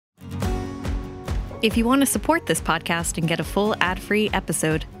If you want to support this podcast and get a full ad-free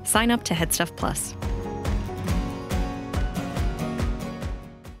episode, sign up to Headstuff Plus.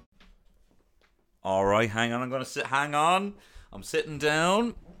 All right, hang on. Hang on. I'm sitting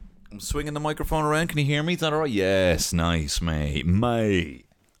down. I'm swinging the microphone around. Can you hear me? Is that all right? Yes, nice, mate. Mate.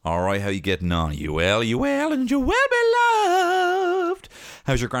 All right, how you getting on? You well, and you well, beloved.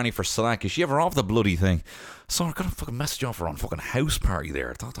 How's your granny for Slack? Is she ever off the bloody thing? So I got a fucking message off her on fucking house party there.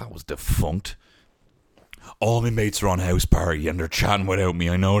 I thought that was defunct. All my mates are on house party and they're chatting without me.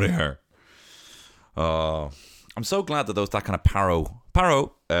 I know they are. I'm so glad that that kind of paro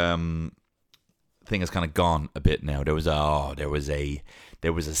thing has kind of gone a bit now. There was a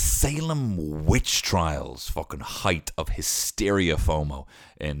Salem witch trials fucking height of hysteria FOMO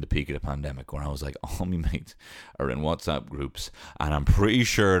in the peak of the pandemic, where I was like, all my mates are in WhatsApp groups and I'm pretty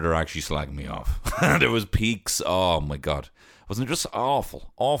sure they're actually slagging me off. There was peaks. Oh my god, wasn't it just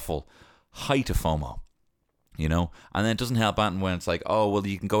awful height of FOMO? You know, and then it doesn't help out when it's like, oh well,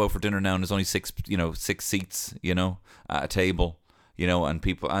 you can go out for dinner now and there's only six seats, at a table. And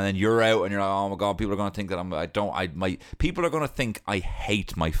people, and then you're out and you're like, oh my god, people are going to think that people are going to think I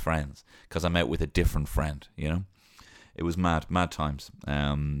hate my friends because I'm out with a different friend, It was mad times.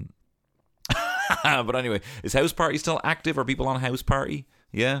 But anyway, is house party still active? Are people on house party?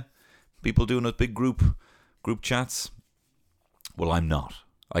 Yeah? People doing those big group chats? Well, I'm not.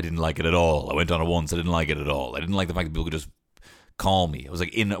 I didn't like it at all. I went on it once. I didn't like it at all. I didn't like the fact that people could just call me. I was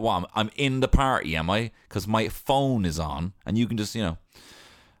like, I'm in the party, am I? Because my phone is on, and you can just, I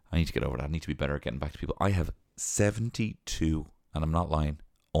need to get over that. I need to be better at getting back to people. I have 72, and I'm not lying,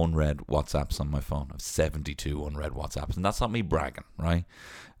 unread WhatsApps on my phone. I have 72 unread WhatsApps, and that's not me bragging, right?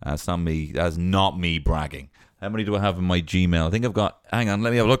 That's not me bragging. How many do I have in my Gmail? I think I've got, hang on,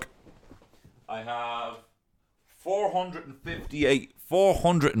 let me have a look. I have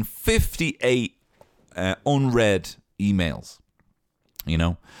 458 unread emails.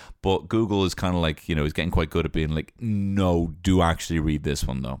 But Google is kind of like, is getting quite good at being like, no, do actually read this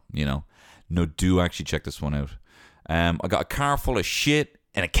one though, no, do actually check this one out. I got a car full of shit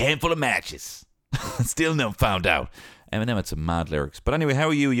and a can full of matches. Still not found out. Eminem had some mad lyrics. But anyway, how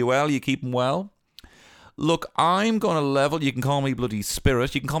are you? You well? You keeping well? Look, I'm going to level. You can call me bloody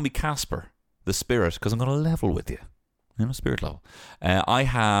Spirit. You can call me Casper, the Spirit, because I'm going to level with you. Spirit level.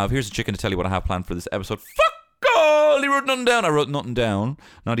 Here's a chicken to tell you what I have planned for this episode. Fuck! I wrote nothing down. I wrote nothing down,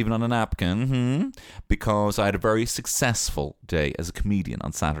 not even on a napkin, because I had a very successful day as a comedian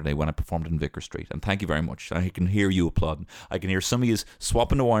on Saturday when I performed in Vicar Street. And thank you very much. I can hear you applauding. I can hear some of you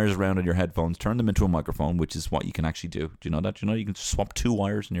swapping the wires around on your headphones, turn them into a microphone, which is what you can actually do. Do you know that? You can swap two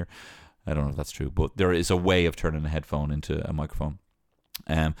wires in your... I don't know if that's true, but there is a way of turning a headphone into a microphone.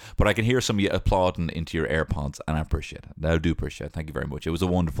 But I can hear some of you applauding into your AirPods, and I appreciate it. I do appreciate it. Thank you very much. It was a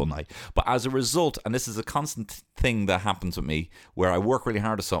wonderful night. But as a result, and this is a constant thing that happens with me, where I work really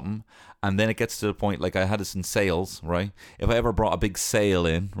hard at something, and then it gets to the point, like I had this in sales, right? If I ever brought a big sale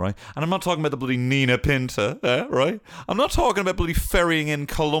in, right? And I'm not talking about the bloody Nina Pinta, right? I'm not talking about bloody ferrying in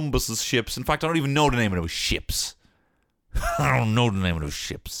Columbus's ships. In fact, I don't even know the name of those ships. I don't know the name of those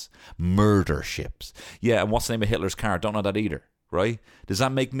ships. Murder ships. Yeah, and what's the name of Hitler's car? Don't know that either. Right? Does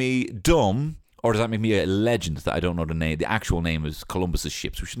that make me dumb, or does that make me a legend that I don't know the name? The actual name is Columbus's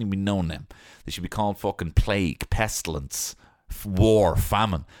ships. We shouldn't even be known them. They should be called fucking plague, pestilence, war,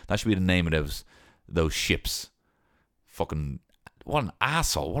 famine. That should be the name of those ships. Fucking, what an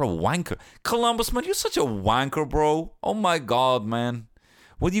asshole. What a wanker. Columbus, man, you're such a wanker, bro. Oh my god, man.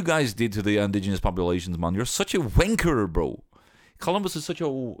 What you guys did to the indigenous populations, man. You're such a wanker, bro. Columbus is such a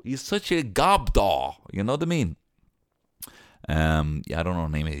gobdaw. You know what I mean? I don't know the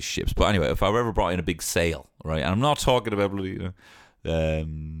name of his ships, but anyway, if I ever brought in a big sail, right, and I'm not talking about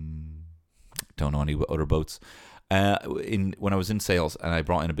don't know any other boats. When I was in sales and I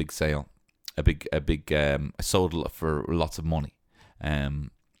brought in a big sail, I sold for lots of money.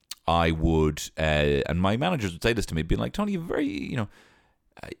 I would, and my managers would say this to me, being like, Tony,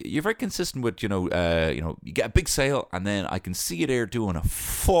 you're very consistent with, you get a big sale and then I can see you there doing a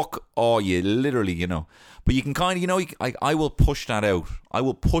fuck all, you literally, but you can kind of, I will push that out. I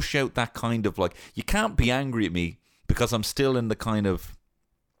will push out that kind of like, you can't be angry at me because I'm still in the kind of,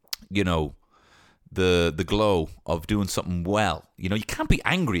 the glow of doing something well. You can't be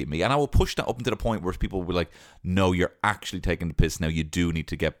angry at me, and I will push that up into the point where people will be like, no, you're actually taking the piss now. You do need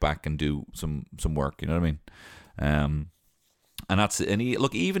to get back and do some work. You know what I mean? And that's it. And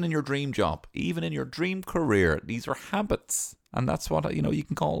look, even in your dream job, even in your dream career, these are habits. And that's what, you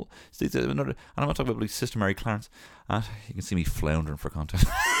can call another. And I'm not talking about Sister Mary Clarence. You can see me floundering for content.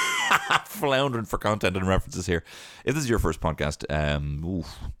 Floundering for content and references here. If this is your first podcast,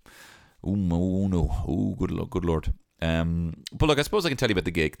 Oh no. Oh, good lord. But look, I suppose I can tell you about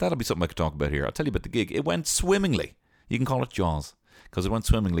the gig. That'll be something I could talk about here. I'll tell you about the gig. It went swimmingly. You can call it Jaws, because it went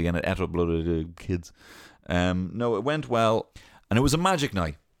swimmingly and it ate up a load of kids. No, it went well, and it was a magic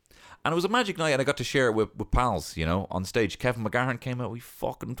night. And it was a magic night, and I got to share it with pals, on stage. Kevin McGahern came out. We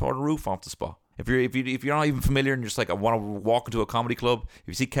fucking tore the roof off the spot. If you're not even familiar and you're just like, I want to walk into a comedy club, if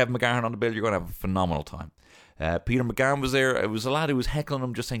you see Kevin McGahern on the bill, you're going to have a phenomenal time. Peter McGann was there. It was a lad who was heckling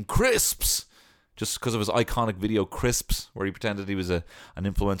him, just saying crisps, just because of his iconic video Crisps, where he pretended he was an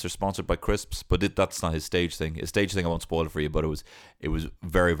influencer sponsored by Crisps. But that's not his stage thing. His stage thing, I won't spoil it for you, but it was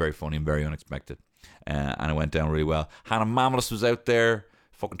very, very funny and very unexpected, and it went down really well. Hannah Mammolis was out there.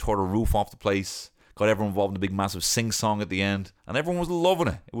 Fucking tore the roof off the place. Got everyone involved in a big massive sing-song at the end. And everyone was loving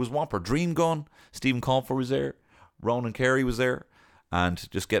it. It was whopper. Dream Gun. Stephen Colfer was there. Ronan Carey was there. And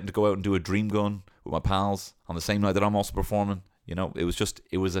just getting to go out and do a Dream Gun with my pals on the same night that I'm also performing. It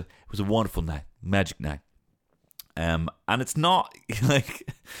was a wonderful night. Magic night. And it's not,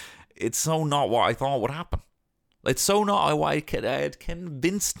 it's so not what I thought would happen. It's so not why I had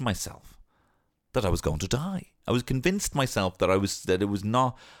convinced myself that I was going to die. I was convinced myself that I was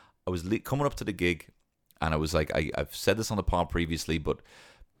coming up to the gig, and I was like, I've said this on the pod previously, but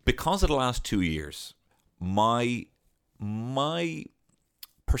because of the last 2 years, my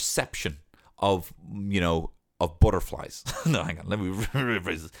perception of butterflies. No, hang on, let me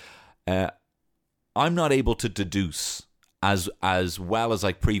rephrase this. I'm not able to deduce as well as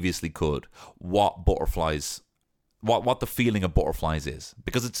I previously could what butterflies, what the feeling of butterflies is,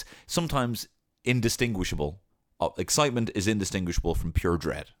 because it's sometimes indistinguishable. Excitement is indistinguishable from pure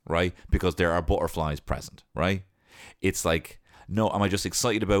dread, right? Because there are butterflies present, right? It's like, no, am I just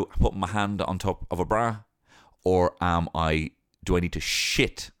excited about putting my hand on top of a bra, or do I need to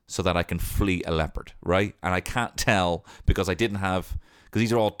shit so that I can flee a leopard, right? And I can't tell because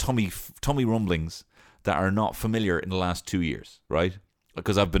these are all tummy rumblings that are not familiar in the last 2 years, right?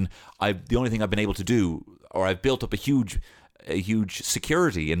 Because the only thing I've been able to do, or I've built up a huge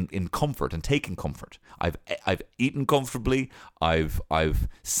security in comfort and taking comfort. I've eaten comfortably. I've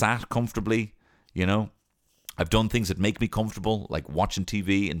sat comfortably. I've done things that make me comfortable, like watching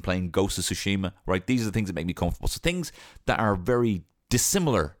TV and playing Ghost of Tsushima. Right, these are the things that make me comfortable. So things that are very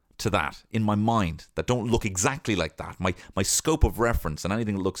dissimilar to that in my mind, that don't look exactly like that. My scope of reference and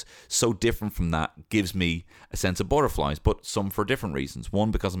anything that looks so different from that gives me a sense of butterflies. But some for different reasons. One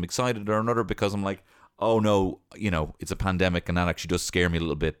because I'm excited, or another because I'm like, oh no, it's a pandemic, and that actually does scare me a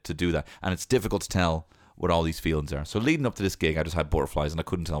little bit to do that. And it's difficult to tell what all these feelings are. So leading up to this gig, I just had butterflies and I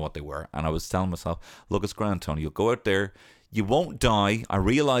couldn't tell what they were. And I was telling myself, look, it's grand, Tony. You'll go out there. You won't die. I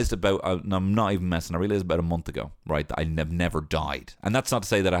realised and I'm not even messing, I realised about a month ago, right, that I've never died. And that's not to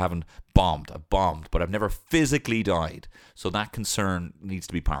say that I haven't bombed. I've bombed, but I've never physically died. So that concern needs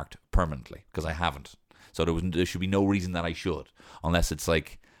to be parked permanently, because I haven't. So there should be no reason that I should, unless it's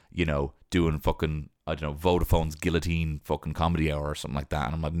like, doing fucking, I don't know, Vodafone's Guillotine fucking comedy hour or something like that.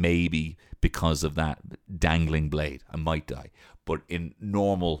 And I'm like, maybe because of that dangling blade, I might die. But in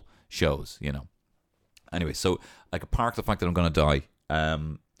normal shows, Anyway, so I could park the fact that I'm going to die.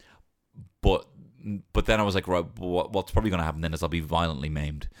 But then I was like, right, what's probably going to happen then is I'll be violently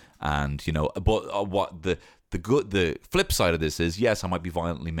maimed. And, but what the flip side of this is, yes, I might be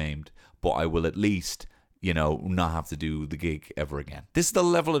violently maimed, but I will at least, not have to do the gig ever again. This is the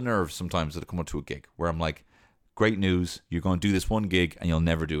level of nerves sometimes that come up to a gig where I'm like, great news, you're going to do this one gig and you'll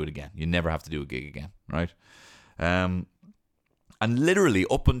never do it again. You never have to do a gig again, right? And literally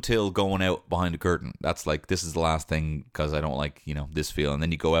up until going out behind the curtain, that's like, this is the last thing, because I don't like, this feel. And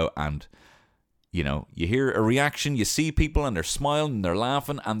then you go out and, you hear a reaction, you see people and they're smiling and they're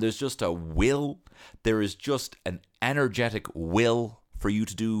laughing, and there's just a will. There is just an energetic will for you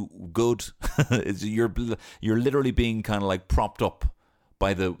to do good. You're literally being kind of like propped up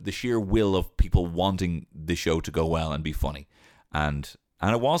by the sheer will of people wanting the show to go well and be funny. And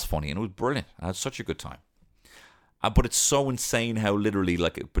it was funny and it was brilliant. I had such a good time. But it's so insane how literally,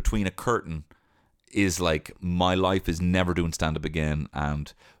 like, between a curtain is like, my life is never doing stand-up again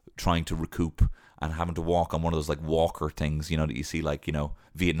and trying to recoup and having to walk on one of those, like, walker things, that you see, like,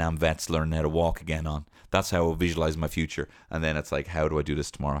 Vietnam vets learning how to walk again on. That's how I visualize my future. And then it's like, how do I do this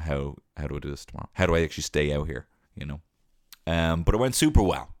tomorrow? How do I do this tomorrow? How do I actually stay out here, But it went super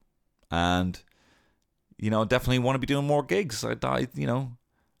well. And, definitely want to be doing more gigs. I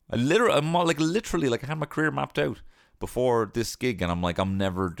literally had my career mapped out before this gig, and I'm like, I'm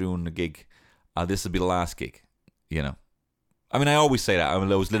never doing a gig. This will be the last gig, I mean, I always say that. I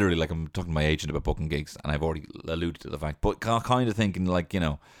was literally like, I'm talking to my agent about booking gigs, and I've already alluded to the fact, but kind of thinking like,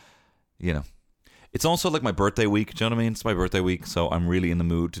 It's also like my birthday week. Do you know what I mean? It's my birthday week, so I'm really in the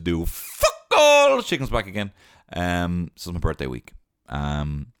mood to do fuck all Chicken's back again. So it's my birthday week.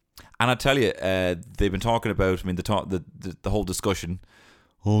 And I tell you, they've been talking about. I mean, the whole discussion.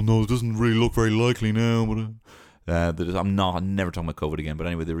 Oh no, it doesn't really look very likely now. But I'm never talking about COVID again. But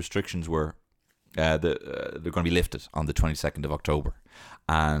anyway, the restrictions were they're going to be lifted on the 22nd of October,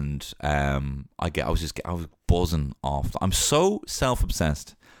 and I was buzzing off. I'm so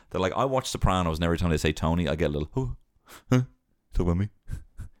self-obsessed that like I watch Sopranos, and every time they say Tony, I get a little talk about me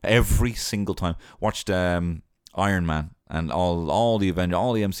every single time. Watched Iron Man and all the Avengers,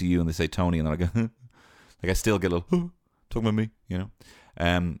 all the MCU, and they say Tony, and then I go like I still get a little talk about me, you know.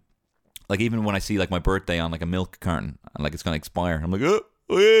 Like even when I see like my birthday on like a milk carton and like it's going to expire, I'm like, oh,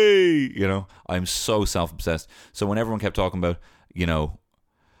 hey, you know. I'm so self-obsessed. So when everyone kept talking about, you know,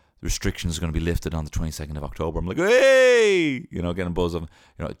 the restrictions are going to be lifted on the 22nd of October, I'm like, hey, you know, getting buzz of,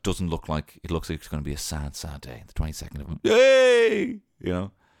 you know, it looks like it's going to be a sad day, the 22nd of, hey, you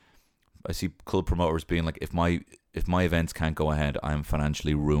know. I see club promoters being like, if my events can't go ahead, I'm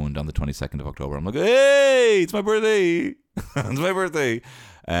financially ruined on the 22nd of October. I'm like, hey, it's my birthday. It's my birthday.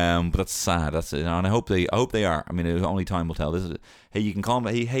 But that's sad. That's, you know, and I hope they are. I mean, only time will tell. This is, hey, you can call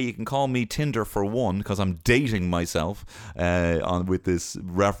me Tinder for one, because I'm dating myself with this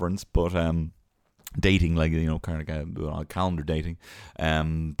reference, but dating, like, you know, kind of calendar dating.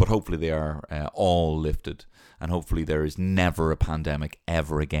 But hopefully they are all lifted, and hopefully there is never a pandemic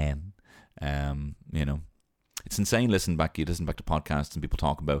ever again. You know, it's insane. You listen back to podcasts and people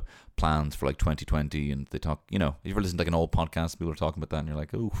talk about plans for like 2020, and they talk, you know, you ever listen to like an old podcast, people are talking about that, and you're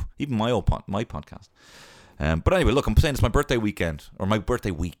like, ooh, even my podcast. But anyway, look, I'm saying it's my birthday weekend, or my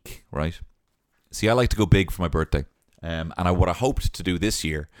birthday week, right? See, I like to go big for my birthday. And what I hoped to do this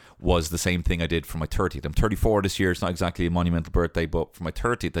year was the same thing I did for my 30th. I'm 34 this year. It's not exactly a monumental birthday, but for my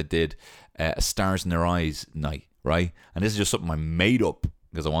 30th, I did a Stars in Their Eyes night, right? And this is just something I made up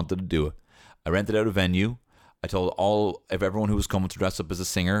because I wanted to do it. I rented out a venue. I told everyone who was coming to dress up as a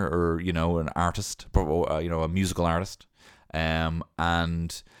singer, or, you know, an artist, you know, a musical artist. And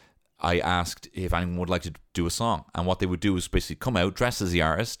I asked if anyone would like to do a song. And what they would do is basically come out, dress as the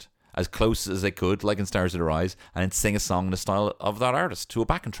artist, as close as they could, like in Stars in Their Eyes, and then sing a song in the style of that artist to a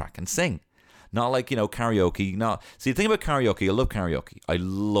backing track and sing. Not like, you know, karaoke. No. See, the thing about karaoke, I love karaoke. I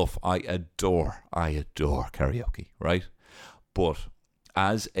adore karaoke, right? But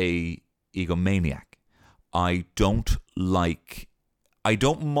as a egomaniac, I don't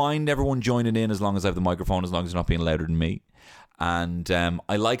mind everyone joining in as long as I have the microphone, as long as they're not being louder than me. And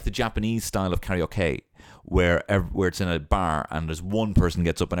I like the Japanese style of karaoke, where it's in a bar and there's one person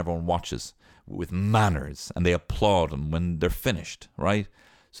gets up and everyone watches with manners and they applaud them when they're finished, right?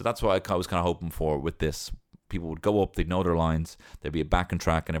 So that's what I was kind of hoping for with this. People would go up, they'd know their lines, there'd be a backing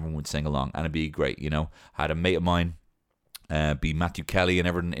track, and everyone would sing along, and it'd be great, you know. I had a mate of mine, be Matthew Kelly, and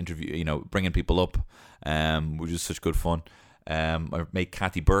everyone interview, you know, bringing people up, which is such good fun. My mate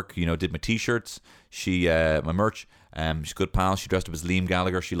Kathy Burke, you know, did my t-shirts. She, my merch. She's a good pal. She dressed up as Liam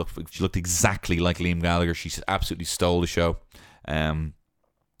Gallagher. She looked exactly like Liam Gallagher. She absolutely stole the show. I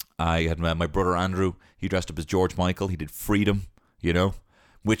had my brother Andrew. He dressed up as George Michael. He did Freedom, you know,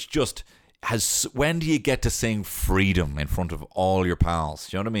 which just has. When do you get to sing Freedom in front of all your pals?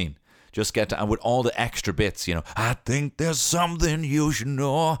 Do you know what I mean? Just get to, and with all the extra bits, you know, I think there's something you should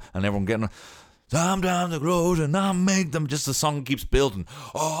know, and everyone getting, I'm down the road and I make them, just the song keeps building,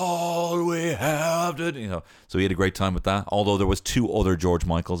 all we have to, you know. So we had a great time with that, although there was 2 other George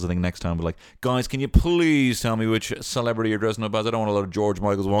Michaels. I think next time we're like, guys, can you please tell me which celebrity you're dressing up as? I don't want a lot of George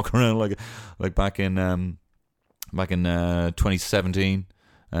Michaels walking around like back in 2017.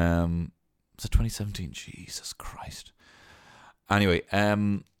 Was it 2017? Jesus Christ. Anyway,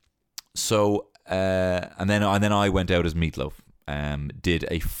 so and then I went out as Meatloaf. Did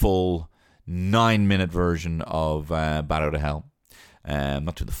a full 9-minute version of Bat Out of Hell.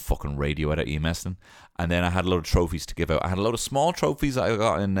 Not to the fucking radio edit, you messing. And then I had a load of trophies to give out. I had a load of small trophies I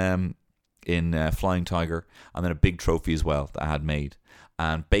got in Flying Tiger, and then a big trophy as well that I had made.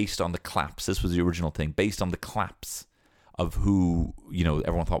 And based on the claps, this was the original thing. Based on the claps of who, you know,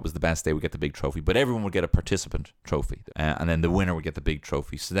 everyone thought was the best, they would get the big trophy, but everyone would get a participant trophy, and then the winner would get the big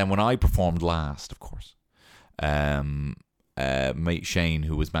trophy. So then when I performed last, of course, mate Shane,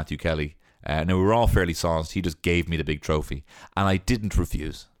 who was Matthew Kelly, now we were all fairly sauced, he just gave me the big trophy, and I didn't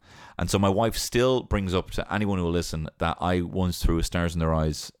refuse. And so my wife still brings up to anyone who will listen that I once threw a Stars in Their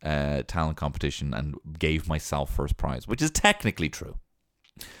Eyes talent competition and gave myself first prize, which is technically true.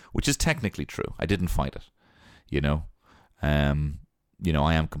 I didn't fight it, you know. You know,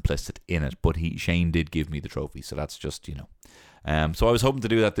 I am complicit in it, but Shane did give me the trophy, so that's just, you know, So I was hoping to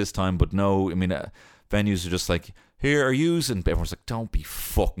do that this time, but no. I mean, venues are just like, here are yous, and everyone's like, don't be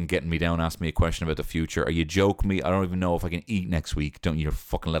fucking getting me down, ask me a question about the future. Are you joking me? I don't even know if I can eat next week. Don't you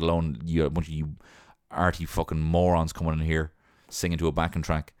fucking, let alone you, a bunch of you arty fucking morons coming in here singing to a backing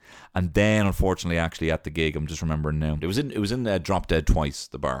track. And then, unfortunately, actually at the gig, I'm just remembering now, it was in Drop Dead Twice,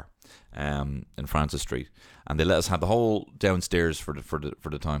 the bar, in Francis Street, and they let us have the whole downstairs for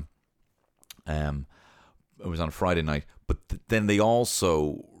the time. It was on a Friday night, but then they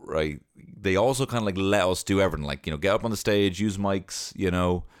also kind of like let us do everything, like, you know, get up on the stage, use mics, you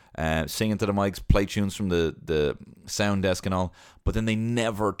know, sing into the mics, play tunes from the sound desk and all. But then they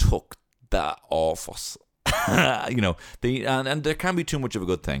never took that off us. You know, and there can be too much of a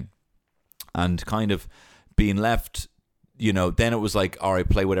good thing, and kind of being left, you know, then it was like, all right,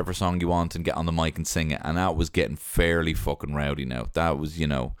 play whatever song you want and get on the mic and sing it, and that was getting fairly fucking rowdy now. That was, you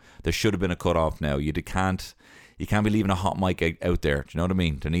know, there should have been a cut off now. You can't be leaving a hot mic out there. Do you know what I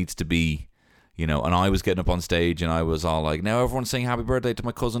mean? There needs to be, you know, and I was getting up on stage and I was all like, now everyone's saying happy birthday to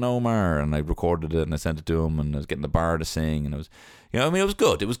my cousin Omar, and I recorded it and I sent it to him, and I was getting the bar to sing, and it was, you know, I mean, it was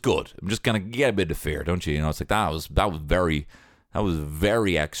good. I'm just gonna get a bit of fear, don't you? You know, it's like that was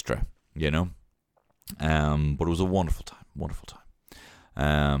very extra, you know. But it was a wonderful time.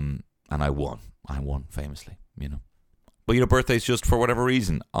 And I won famously, you know. But, you know, birthdays, just for whatever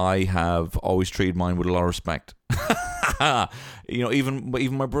reason, I have always treated mine with a lot of respect. You know, even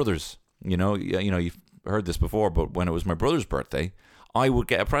my brothers, you know, you've heard this before, but when it was my brother's birthday, I would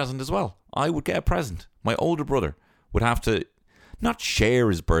get a present as well. My older brother would have to not share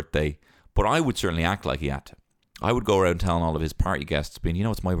his birthday, but I would certainly act like he had to. I would go around telling all of his party guests, being, you know,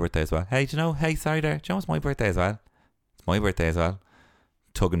 it's my birthday as well. Hey, do you know? Hey, sorry there. Do you know it's my birthday as well? It's my birthday as well.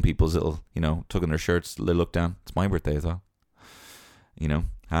 Tugging people's little, you know, tugging their shirts, little look down. It's my birthday as well. You know,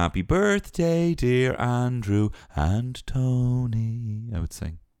 happy birthday, dear Andrew and Tony, I would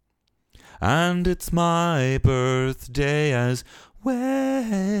sing. And it's my birthday as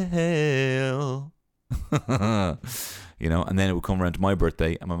well. You know, and then it would come around to my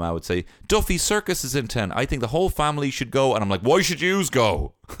birthday, and my mum would say, Duffy Circus is in town. I think the whole family should go. And I'm like, why should yous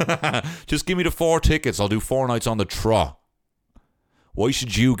go? Just give me the 4 tickets. I'll do 4 nights on the Trough. Why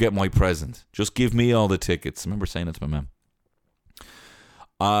should you get my present? Just give me all the tickets. I remember saying it to my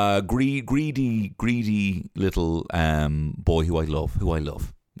mum. Greedy little boy who I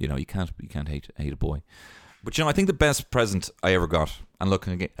love. You know, you can't hate a boy. But, you know, I think the best present I ever got, and look,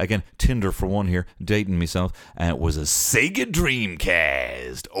 again, Tinder for one here, dating myself, was a Sega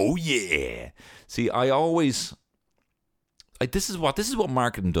Dreamcast. Oh, yeah. See, this is what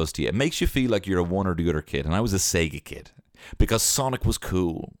marketing does to you. It makes you feel like you're a one or the other kid, and I was a Sega kid because Sonic was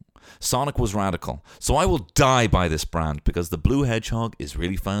cool. Sonic was radical. So I will die by this brand because the Blue Hedgehog is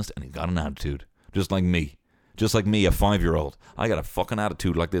really fast and he's got an attitude. Just like me, a 5-year-old. I got a fucking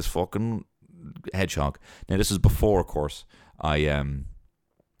attitude like this fucking hedgehog. Now, this is before, of course, I did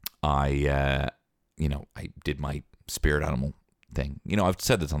my spirit animal thing. You know, I've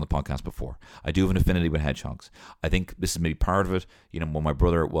said this on the podcast before. I do have an affinity with hedgehogs. I think this is maybe part of it. You know, when my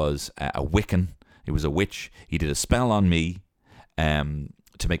brother was a Wiccan, he was a witch. He did a spell on me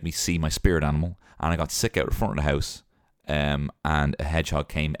to make me see my spirit animal, and I got sick out the front of the house, and a hedgehog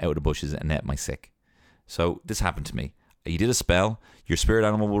came out of the bushes and ate my sick. So this happened to me. He did a spell. Your spirit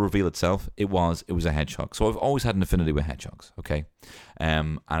animal will reveal itself. It was a hedgehog. So I've always had an affinity with hedgehogs, okay?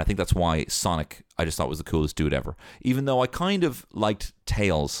 And I think that's why Sonic, I just thought was the coolest dude ever. Even though I kind of liked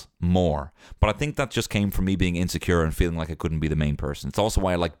Tails more. But I think that just came from me being insecure and feeling like I couldn't be the main person. It's also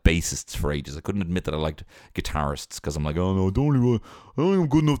why I liked bassists for ages. I couldn't admit that I liked guitarists because I'm like, oh no, I don't think I'm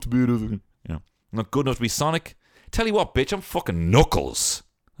good enough to be I'm not good enough to be Sonic. Tell you what, bitch, I'm fucking Knuckles.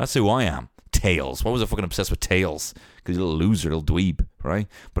 That's who I am. Tails. Why was I fucking obsessed with Tails? Because he's a little loser, little dweeb, right?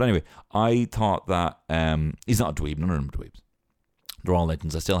 But anyway, I thought that he's not a dweeb. None of them are dweebs. They're all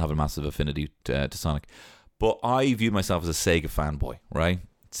legends. I still have a massive affinity to Sonic. But I viewed myself as a Sega fanboy, right?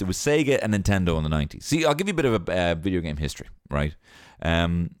 So it was Sega and Nintendo in the 90s. See, I'll give you a bit of a video game history, right?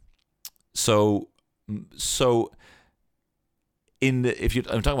 So I'm talking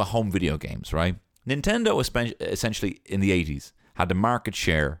about home video games, right? Nintendo essentially in the 80s had the market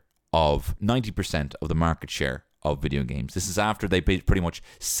share of 90% of the market share of video games. This is after they pretty much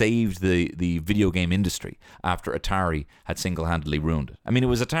saved the video game industry after Atari had single-handedly ruined it. I mean, it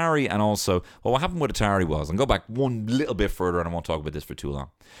was Atari, and also, well, what happened with Atari was, and go back one little bit further, and I won't talk about this for too long.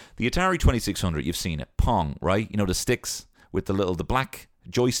 The Atari 2600, you've seen it, Pong, right? You know, the sticks with the black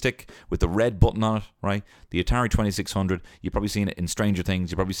joystick with the red button on it, right? The Atari 2600, you've probably seen it in Stranger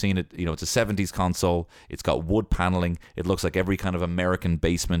Things. You've probably seen it, you know, it's a 70s console. It's got wood paneling. It looks like every kind of American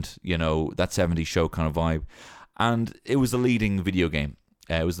basement, you know, that 70s show kind of vibe. And it was the leading video game.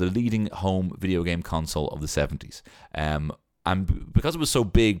 It was the leading home video game console of the 70s. And because it was so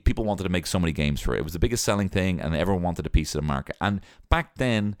big, people wanted to make so many games for it. It was the biggest selling thing, and everyone wanted a piece of the market. And back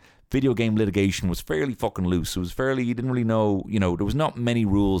then, video game litigation was fairly fucking loose. It was fairly, you didn't really know, there was not many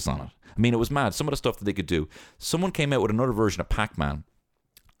rules on it. I mean, it was mad. Some of the stuff that they could do. Someone came out with another version of Pac-Man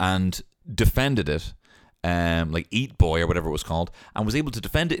and defended it, like Eat Boy or whatever it was called, and was able to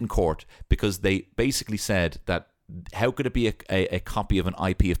defend it in court because they basically said that how could it be a copy of an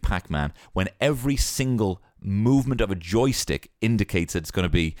IP of Pac-Man when every single movement of a joystick indicates that it's going to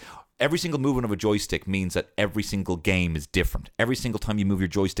be... Every single movement of a joystick means that every single game is different. Every single time you move your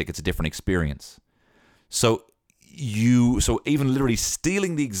joystick, it's a different experience. So even literally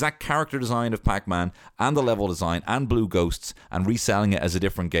stealing the exact character design of Pac-Man and the level design and Blue Ghosts and reselling it as a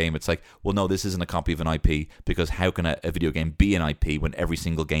different game, it's like, well, no, this isn't a copy of an IP, because how can a video game be an IP when every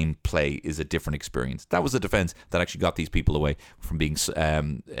single game play is a different experience? That was the defense that actually got these people away from being sued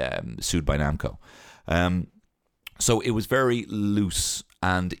by Namco. So it was very loose.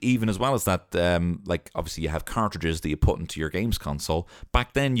 And even as well as that, like obviously you have cartridges that you put into your games console.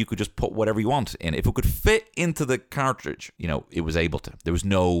 Back then you could just put whatever you want in. If it could fit into the cartridge, it was able to. There was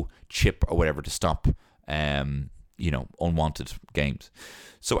no chip or whatever to stop, unwanted games.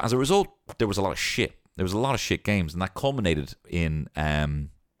 So as a result, there was a lot of shit. There was a lot of shit games, and that culminated in,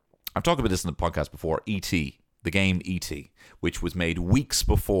 I've talked about this in the podcast before, E.T., the game E.T., which was made weeks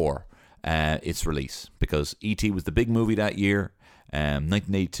before its release, because E.T. was the big movie that year.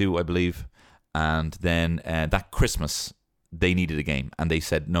 1982, I believe, and then that Christmas they needed a game, and they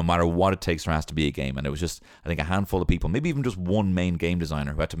said no matter what it takes, there has to be a game. And it was just, I think, a handful of people, maybe even just one main game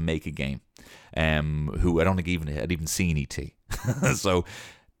designer who had to make a game, who I don't think had even seen E.T. So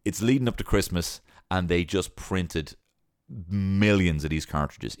it's leading up to Christmas, and they just printed millions of these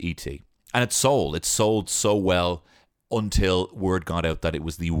cartridges, E.T., and it sold so well until word got out that it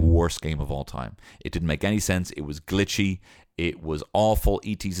was the worst game of all time. It didn't make any sense. It was glitchy. It was awful.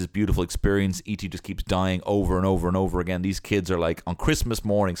 E.T.'s this beautiful experience. E.T. just keeps dying over and over and over again. These kids are like on Christmas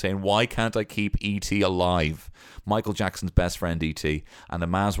morning saying, why can't I keep E.T. alive? Michael Jackson's best friend, E.T. And the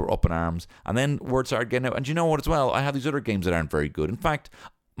Maz were up in arms. And then word started getting out. And you know what as well? I have these other games that aren't very good. In fact,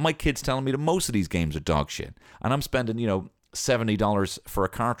 my kid's telling me that most of these games are dog shit. And I'm spending, $70 for a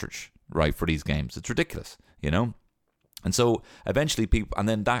cartridge, right, for these games. It's ridiculous, And so eventually people... And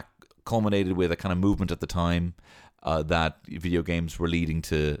then that culminated with a kind of movement at the time that video games were leading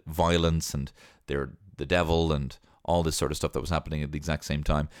to violence, and they're the devil and all this sort of stuff that was happening at the exact same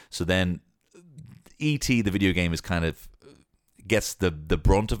time. So then E.T., the video game, is kind of gets the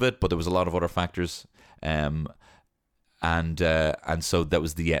brunt of it, but there was a lot of other factors, and so that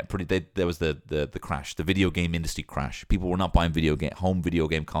was that was the crash, the video game industry crash. People were not buying home video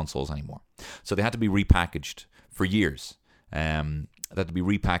game consoles anymore, so they had to be repackaged for years. That to be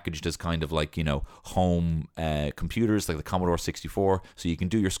repackaged as kind of like, home computers like the Commodore 64. So you can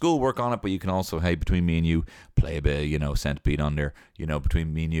do your schoolwork on it, but you can also, hey, between me and you, play a bit, Centipede on there,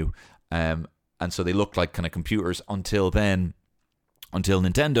 between me and you. And so they looked like kind of computers until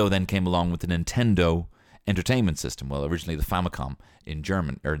Nintendo then came along with the Nintendo Entertainment System. Well, originally the Famicom in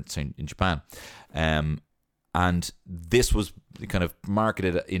Japan. And this was kind of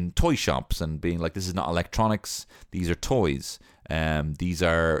marketed in toy shops and being like, this is not electronics, these are toys. These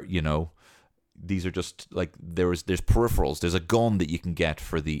are just like, there's peripherals. There's a gun that you can get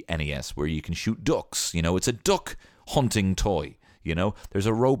for the NES where you can shoot ducks. It's a duck hunting toy. There's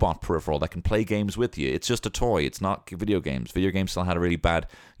a robot peripheral that can play games with you. It's just a toy. It's not video games. Video games still had a really bad,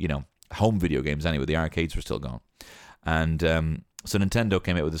 home video games anyway. The arcades were still going. And so Nintendo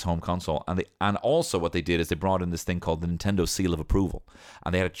came out with this home console, and also what they did is they brought in this thing called the Nintendo Seal of Approval,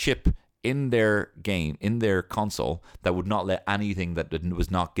 and they had a chip in their game, in their console, that would not let anything that was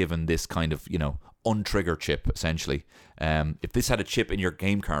not given this kind of, untrigger chip, essentially. If this had a chip in your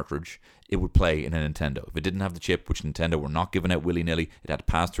game cartridge, it would play in a Nintendo. If it didn't have the chip, which Nintendo were not giving out willy-nilly, it had to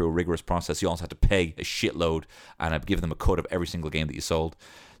pass through a rigorous process. You also had to pay a shitload, and I'd give them a cut of every single game that you sold.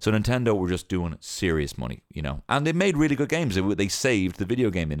 So Nintendo were just doing serious money, and they made really good games. They saved the video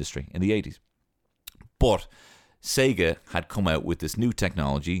game industry in the 80s. But Sega had come out with this new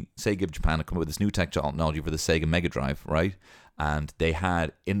technology. Sega of Japan had come out with this new technology for the Sega Mega Drive, right? And they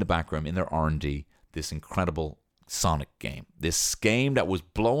had in the background, in their R&D, this incredible Sonic game. This game that was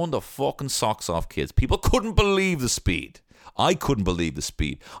blowing the fucking socks off kids. People couldn't believe the speed. I couldn't believe the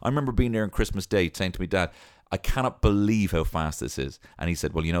speed. I remember being there on Christmas Day saying to me, Dad, I cannot believe how fast this is. And he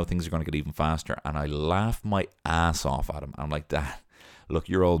said, well, things are going to get even faster. And I laughed my ass off at him. I'm like, Dad, look,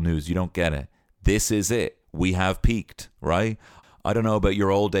 you're old news. You don't get it. This is it. We have peaked, right? I don't know about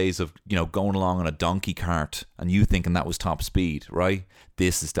your old days of, going along on a donkey cart and you thinking that was top speed, right?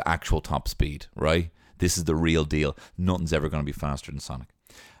 This is the actual top speed, right? This is the real deal. Nothing's ever going to be faster than Sonic.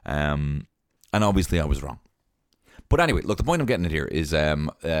 And obviously I was wrong. But anyway, look, the point I'm getting at here is I've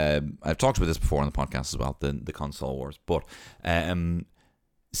talked about this before on the podcast as well, the console wars. But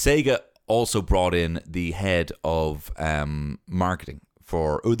Sega also brought in the head of marketing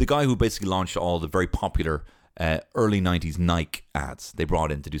for the guy who basically launched all the very popular early 90s Nike ads. They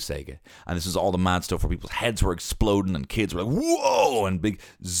brought in to do Sega. And this is all the mad stuff where people's heads were exploding and kids were like, whoa, and big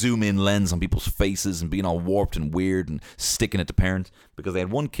zoom in lens on people's faces and being all warped and weird and sticking it to parents. Because they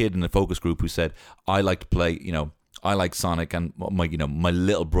had one kid in the focus group who said, I like to play, I like Sonic, and my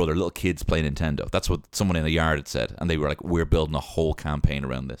little kids play Nintendo. That's what someone in the yard had said. And they were like, we're building a whole campaign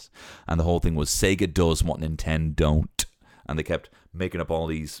around this. And the whole thing was Sega does what Nintendo don't. And they kept making up all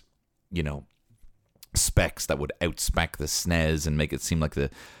these, specs that would outspec the SNES and make it seem like the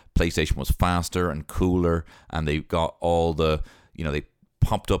PlayStation was faster and cooler. And they got all the, they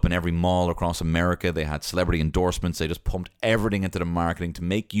popped up in every mall across America. They had celebrity endorsements. They just pumped everything into the marketing to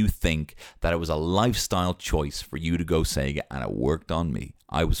make you think that it was a lifestyle choice for you to go Sega, and it worked on me.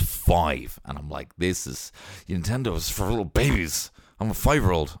 I was 5, and I'm like, this is Nintendo is for little babies. I'm a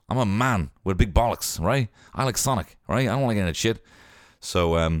 5-year-old. I'm a man with big bollocks, right? I like Sonic, right? I don't like any of that shit.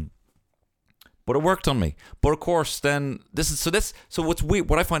 So, but it worked on me. But of course, then so what's weird,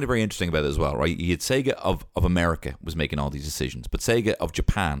 what I find it very interesting about it as well, right? You had Sega of America was making all these decisions, but Sega of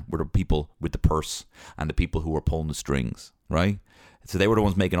Japan were the people with the purse and the people who were pulling the strings, right? So they were the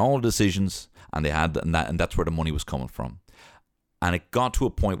ones making all the decisions, and and that's where the money was coming from. And it got to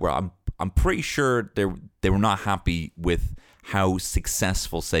a point where I'm pretty sure they were not happy with how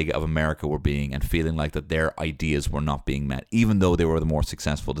successful Sega of America were being, and feeling like that their ideas were not being met, even though they were the more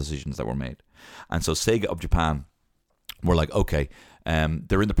successful decisions that were made. And so Sega of Japan were like, okay,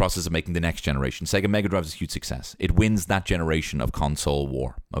 they're in the process of making the next generation. Sega Mega Drive is a huge success. It wins that generation of console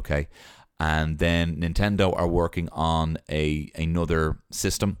war, okay? And then Nintendo are working on another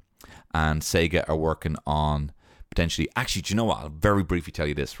system, and Sega are working on potentially... Actually, do you know what? I'll very briefly tell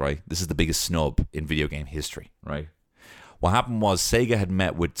you this, right? This is the biggest snub in video game history, right? What happened was Sega had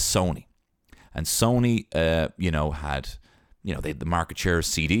met with Sony, and Sony, had... they had the market share of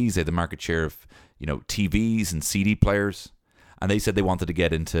CDs, they had the market share of, TVs and CD players. And they said they wanted to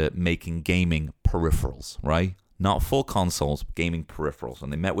get into making gaming peripherals, right? Not full consoles, but gaming peripherals.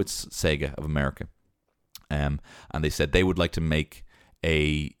 And they met with Sega of America. And they said they would like to make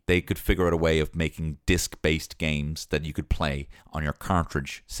they could figure out a way of making disc-based games that you could play on your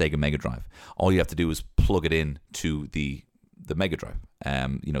cartridge Sega Mega Drive. All you have to do is plug it in to the Mega Drive,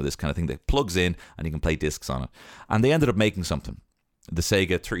 this kind of thing that plugs in and you can play discs on it. And they ended up making something, the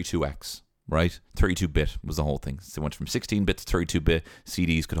Sega 32X, right? 32-bit was the whole thing. So they went from 16-bit to 32-bit.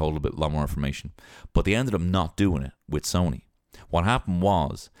 CDs could hold a lot more information. But they ended up not doing it with Sony. What happened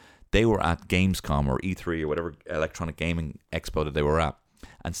was they were at Gamescom or E3 or whatever electronic gaming expo that they were at.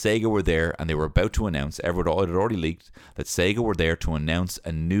 And Sega were there, and they were about to announce, it had already leaked, that Sega were there to announce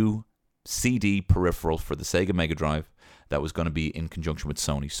a new CD peripheral for the Sega Mega Drive that was going to be in conjunction with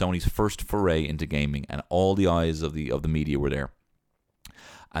Sony. Sony's first foray into gaming, and all the eyes of the media were there.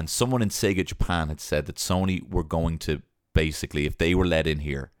 And someone in Sega Japan had said that Sony were going to basically, if they were let in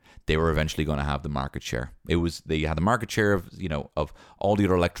here, they were eventually going to have the market share. They had the market share of of all the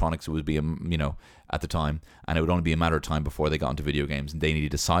other electronics. It would be at the time, and it would only be a matter of time before they got into video games. And they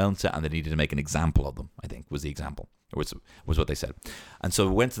needed to silence it, and they needed to make an example of them. I think was the example. Was what they said. And so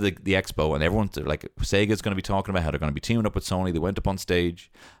we went to the expo, and everyone's like, Sega's going to be talking about how they're going to be teaming up with Sony. They went up on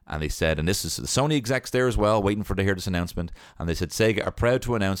stage, and they said, and this is the Sony execs there as well, waiting to hear this announcement, and they said, Sega are proud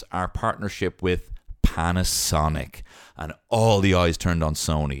to announce our partnership with Panasonic. And all the eyes turned on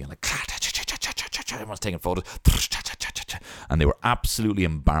Sony, and like, everyone's taking photos, and they were absolutely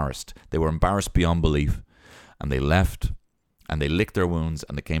embarrassed. They were embarrassed beyond belief, and they left, and they licked their wounds,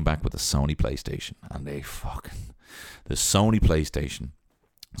 and they came back with the Sony PlayStation, and the Sony PlayStation.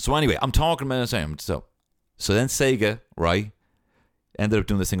 So anyway, I'm talking about it. So then Sega, right, ended up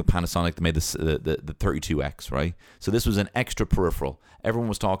doing this thing with Panasonic. They made the 32X, right? So this was an extra peripheral. Everyone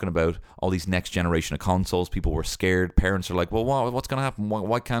was talking about all these next generation of consoles. People were scared. Parents are like, well, what's going to happen?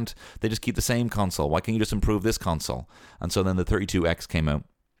 Why can't they just keep the same console? Why can't you just improve this console? And so then the 32X came out.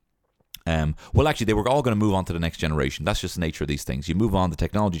 Well, actually, they were all going to move on to the next generation. That's just the nature of these things. You move on, the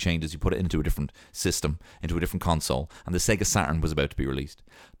technology changes, you put it into a different system, into a different console, and the Sega Saturn was about to be released.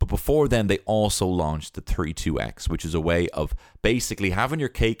 But before then, they also launched the 32X, which is a way of basically having your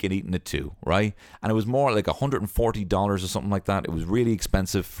cake and eating it too, right? And it was more like $140 or something like that. It was really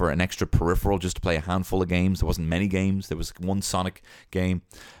expensive for an extra peripheral just to play a handful of games. There wasn't many games. There was one Sonic game.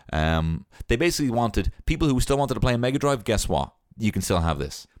 They basically wanted people who still wanted to play a Mega Drive. Guess what? You can still have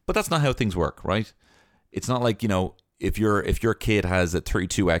this. But that's not how things work, right? It's not like, if your kid has a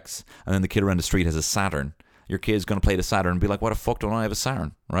 32X and then the kid around the street has a Saturn, your kid's going to play the Saturn and be like, why the fuck don't I have a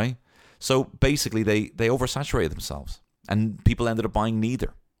Saturn, right? So basically they oversaturated themselves and people ended up buying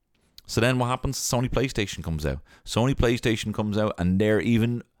neither. So then what happens? Sony PlayStation comes out and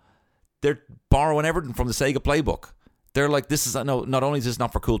they're borrowing everything from the Sega playbook. They're like, not only is this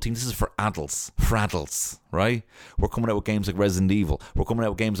not for cool teens, this is for adults, right? We're coming out with games like Resident Evil. We're coming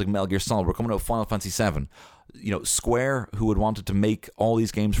out with games like Metal Gear Solid. We're coming out with Final Fantasy VII. Square, who had wanted to make all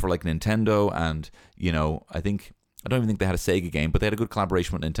these games for like Nintendo and, I don't even think they had a Sega game, but they had a good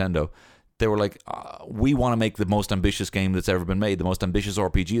collaboration with Nintendo. They were like, we want to make the most ambitious game that's ever been made, the most ambitious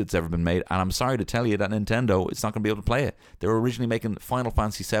RPG that's ever been made, and I'm sorry to tell you that Nintendo is not going to be able to play it. They were originally making Final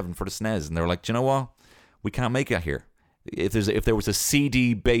Fantasy VII for the SNES, and they were like, do you know what? We can't make it here. If there was a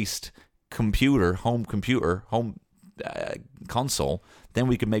CD-based home console, then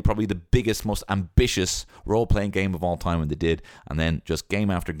we could make probably the biggest, most ambitious role-playing game of all time, and they did. And then just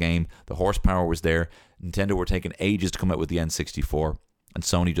game after game, the horsepower was there. Nintendo were taking ages to come out with the N64, and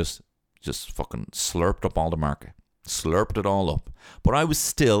Sony just fucking slurped up all the market, slurped it all up. But I was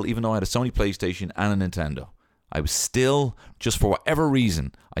still, even though I had a Sony PlayStation and a Nintendo, I was still, just for whatever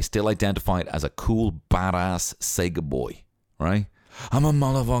reason, I still identified as a cool, badass Sega boy, right? I'm a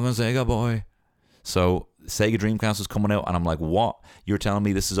motherfucking Sega boy. So Sega Dreamcast was coming out, and I'm like, what? You're telling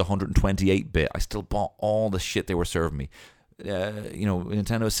me this is 128-bit? I still bought all the shit they were serving me.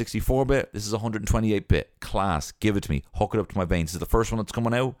 Nintendo 64-bit, this is 128-bit. Class, give it to me. Hook it up to my veins. This is the first one that's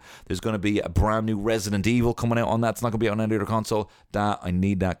coming out. There's going to be a brand new Resident Evil coming out on that. It's not going to be on any other console. I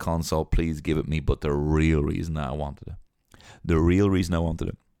need that console. Please give it me. But the real reason I wanted it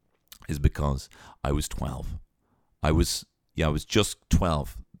is because I was 12. I was just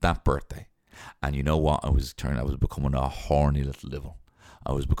 12 that birthday. And you know what? I was becoming a horny little devil.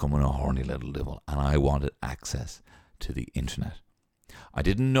 And I wanted access to the internet. I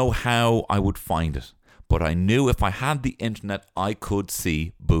didn't know how I would find it, but I knew if I had the internet, I could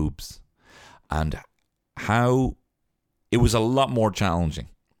see boobs. And how it was a lot more challenging.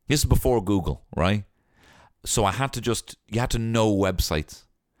 This is before Google, right? So you had to know websites.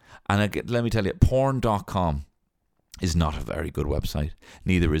 And let me tell you, porn.com is not a very good website.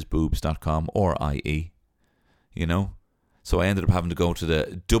 Neither is boobs.com or IE, So I ended up having to go to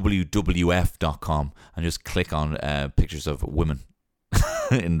the WWF.com and just click on pictures of women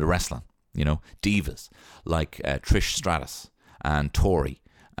in the wrestling, divas like Trish Stratus and Tori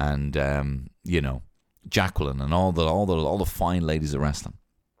and Jacqueline and all the fine ladies of wrestling,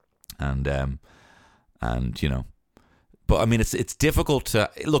 and but I mean it's difficult to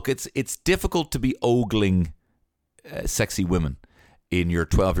look. It's difficult to be ogling sexy women in your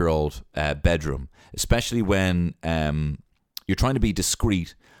 12-year-old bedroom, especially when you're trying to be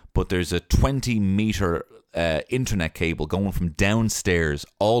discreet, but there's a 20-meter internet cable going from downstairs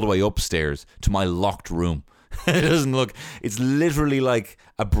all the way upstairs to my locked room. It's literally like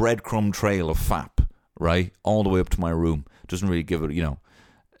a breadcrumb trail of FAP, right? All the way up to my room. Doesn't really give it,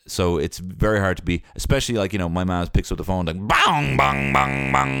 So it's very hard to be, especially like, my mom picks up the phone like, bang, bang,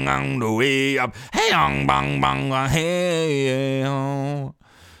 bang, bang, bang, the way up, hey, bang, bang, bang, hey, oh.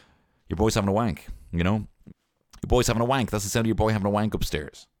 Your boy's having a wank, Your boy's having a wank. That's the sound of your boy having a wank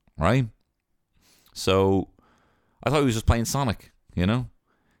upstairs, right? So I thought he was just playing Sonic,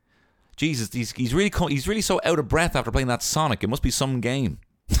 Jesus, he's really so out of breath after playing that Sonic. It must be some game.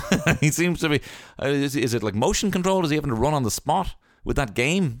 He seems to be. Is it like motion control? Is he having to run on the spot with that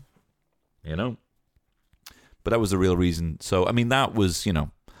game? But that was the real reason. So I mean, that was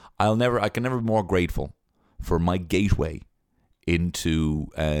I can never be more grateful for my gateway into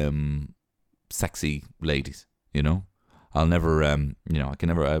sexy ladies. I'll never, I can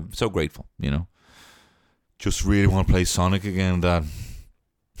never, I'm so grateful, Just really want to play Sonic again, Dad.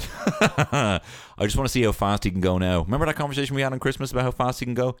 I just want to see how fast he can go now. Remember that conversation we had on Christmas about how fast he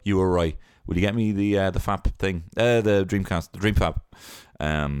can go? You were right. Will you get me the FAP thing? The Dreamcast, the DreamFab.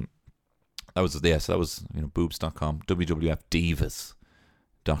 That was boobs.com,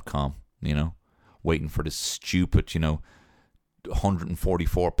 WWFdivas.com, waiting for this stupid,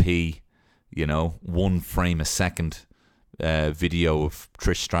 144p, 1 frame a second video of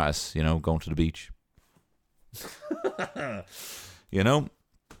Trish Stratus, going to the beach.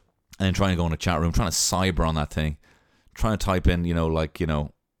 And trying to go in a chat room, trying to cyber on that thing, trying to type in,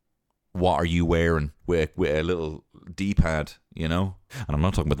 what are you wearing with a little D-pad, And I'm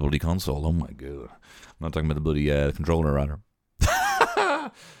not talking about the bloody console. Oh my god, I'm not talking about the bloody controller rather.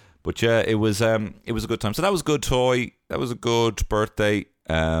 But yeah, it was a good time. So that was a good toy. That was a good birthday.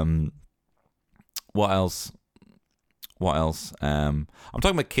 What else? I'm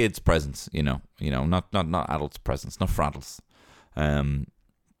talking about kids' presents. Not adults' presents, not for adults.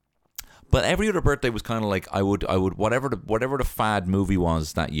 But every other birthday was kind of like I would whatever the fad movie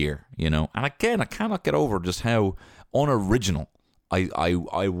was that year, And again, I cannot get over just how unoriginal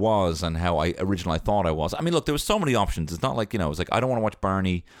I was and how original I thought I was. I mean, look, there was so many options. It's not like, it's like I don't want to watch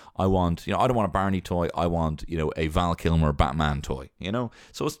Barney. I want, I don't want a Barney toy. I want, a Val Kilmer Batman toy.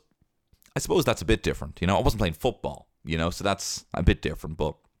 So I suppose that's a bit different. I wasn't playing football. So that's a bit different,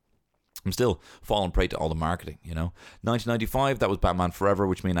 but I'm still falling prey to all the marketing, 1995, that was Batman Forever,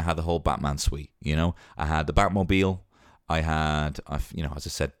 which means I had the whole Batman suite, I had the Batmobile, I had, as I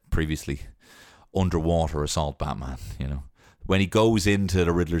said previously, underwater assault Batman, when he goes into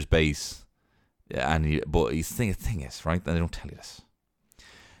the Riddler's base, but the thing is, right, they don't tell you this,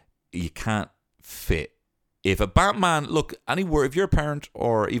 you can't fit. If a Batman, look, anywhere, if you're a parent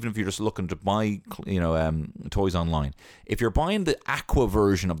or even if you're just looking to buy, toys online, if you're buying the Aqua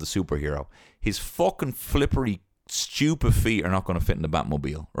version of the superhero, his fucking flippery, stupid feet are not going to fit in the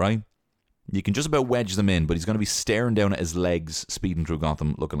Batmobile, right? You can just about wedge them in, but he's going to be staring down at his legs, speeding through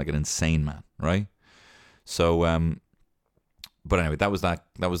Gotham, looking like an insane man, right? So, but anyway, that was that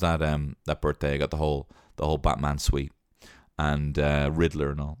birthday. I got the whole Batman suite and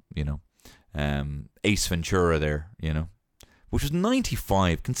Riddler and all, Ace Ventura there, which was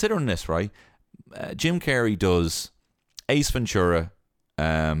 95. Considering this, right? Jim Carrey does Ace Ventura,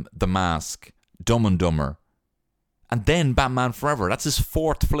 The Mask, Dumb and Dumber, and then Batman Forever. That's his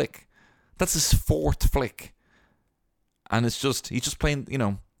fourth flick. And it's just, he's just playing,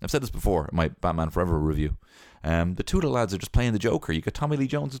 I've said this before in my Batman Forever review. The two of the lads are just playing the Joker. You got Tommy Lee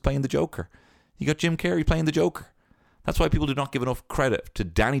Jones is playing the Joker. You got Jim Carrey playing the Joker. That's why people do not give enough credit to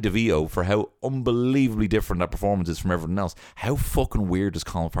Danny DeVito for how unbelievably different that performance is from everything else. How fucking weird is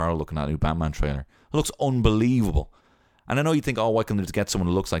Colin Farrell looking at a new Batman trailer? It looks unbelievable. And I know you think, why can't they just get someone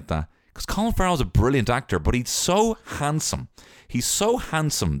who looks like that? Because Colin Farrell's a brilliant actor, but he's so handsome. He's so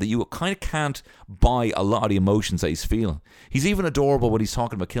handsome that you kind of can't buy a lot of the emotions that he's feeling. He's even adorable when he's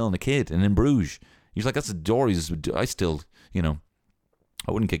talking about killing a kid and in Bruges. He's like, that's adorable. I still, I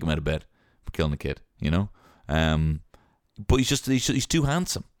wouldn't kick him out of bed for killing a kid, But he's too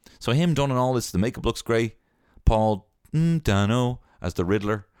handsome. So him done and all this, the makeup looks great. Paul Dano as the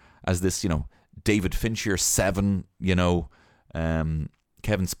Riddler, as this, David Fincher 7, Kevin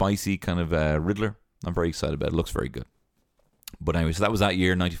Spacey kind of Riddler. I'm very excited about it. It looks very good. But anyway, so that was that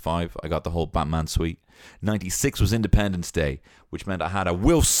year, 95. I got the whole Batman suite. 96 was Independence Day, which meant I had a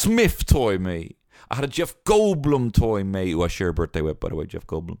Will Smith toy made. I had a Jeff Goldblum toy made, who I share a birthday with, by the way, Jeff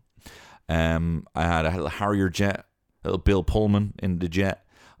Goldblum. I had a Harrier jet. Little Bill Pullman in the jet.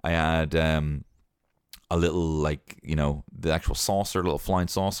 I had a little, the actual saucer, little flying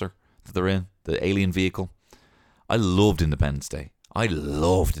saucer that they're in, the alien vehicle. I loved Independence Day. I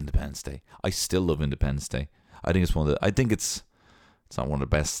still love Independence Day. I think it's it's not one of the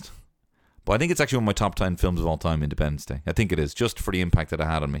best, but I think it's actually one of my top 10 films of all time, Independence Day. I think it is, just for the impact that it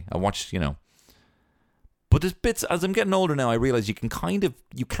had on me. I watched, but there's bits, as I'm getting older now, I realize you can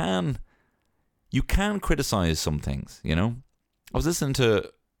criticize some things, I was listening to,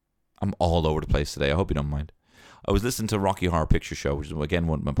 I'm all over the place today, I hope you don't mind. I was listening to Rocky Horror Picture Show, which is, again,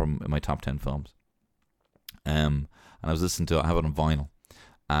 one of my top 10 films. And I was listening to it, I have it on vinyl.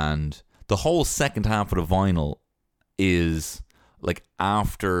 And the whole second half of the vinyl is, like,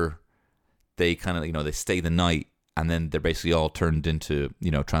 after they kind of, they stay the night, and then they're basically all turned into,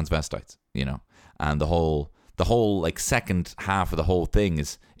 transvestites, And the whole, like, second half of the whole thing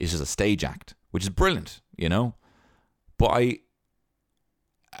is just a stage act, which is brilliant, But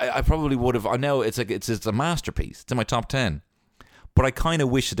I probably would have. I know it's a masterpiece. It's in my top 10. But I kind of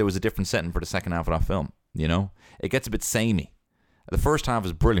wish that there was a different setting for the second half of that film. It gets a bit samey. The first half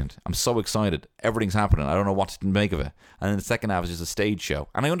is brilliant. I'm so excited. Everything's happening. I don't know what to make of it. And then the second half is just a stage show.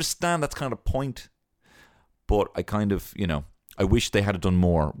 And I understand that's kind of the point. But I kind of, I wish they had done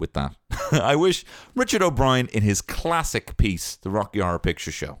more with that. I wish Richard O'Brien, in his classic piece, The Rocky Horror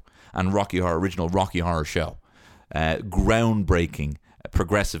Picture Show, and original Rocky Horror Show, groundbreaking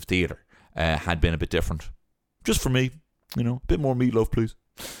progressive theatre, had been a bit different. Just for me, a bit more meatloaf, please.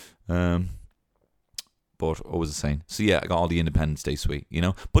 but always the same. So yeah, I got all the Independence Day suite, you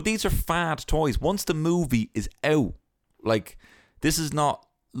know. But these are fad toys. Once the movie is out, like, this is not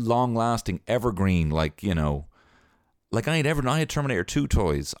long-lasting, evergreen, like, you know. Like, I had Terminator 2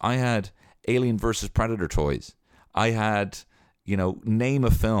 toys. I had Alien vs. Predator toys. I had, you know, name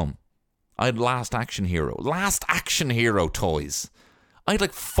a film. I had Last Action Hero toys. I had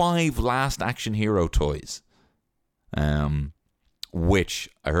like 5 Last Action Hero toys. Which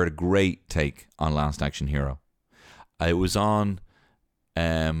I heard a great take on Last Action Hero. It was on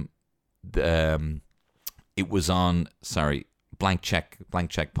Blank Check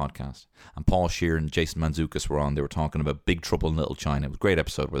podcast, and Paul Scheer and Jason Mantzoukas were on. They were talking about Big Trouble in Little China. It was a great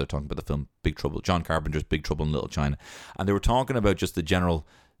episode where they're talking about the film Big Trouble, John Carpenter's Big Trouble in Little China, and they were talking about just the general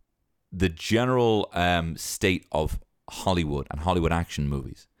state of Hollywood and Hollywood action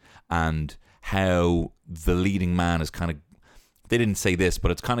movies, and how the leading man is kind of, they didn't say this,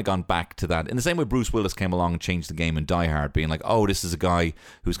 but it's kind of gone back to that. In the same way Bruce Willis came along and changed the game in Die Hard, being like, oh, this is a guy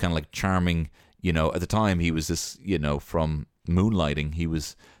who's kind of like charming, you know. At the time, he was this, you know, from Moonlighting, he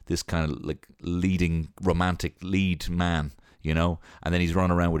was this kind of like leading romantic lead man, you know. And then he's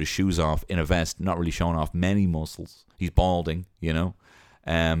running around with his shoes off in a vest, not really showing off many muscles. He's balding, you know.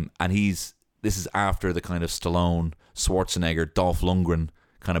 And this is after the kind of Stallone, Schwarzenegger, Dolph Lundgren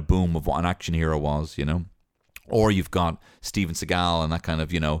kind of boom of what an action hero was, you know. Or you've got Steven Seagal and that kind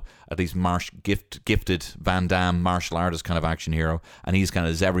of, you know, at least gifted Van Damme martial artist kind of action hero, and he's kind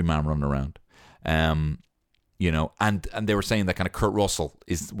of this everyman running around. You know, and they were saying that kind of Kurt Russell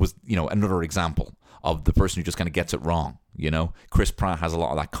was, you know, another example of the person who just kind of gets it wrong, you know. Chris Pratt has a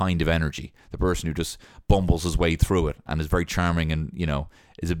lot of that kind of energy, the person who just bumbles his way through it and is very charming and, you know,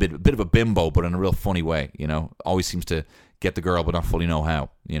 is a bit of a bimbo, but in a real funny way, you know. Always seems to get the girl but not fully know how,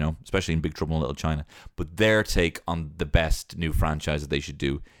 you know, especially in Big Trouble in Little China. But their take on the best new franchise that they should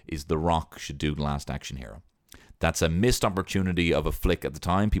do is The Rock should do The Last Action Hero. That's a missed opportunity of a flick at the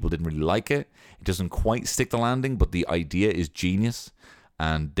time. People didn't really like it. It doesn't quite stick the landing, but the idea is genius.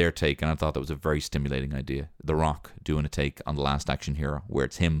 And their take, and I thought that was a very stimulating idea. The Rock doing a take on The Last Action Hero, where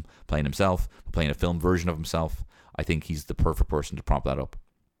it's him playing himself, playing a film version of himself. I think he's the perfect person to prop that up.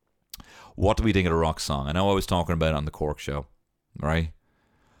 What do we think of the Rock song? I know I was talking about it on the Cork show, right?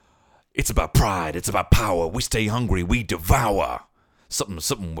 It's about pride. It's about power. We stay hungry. We devour.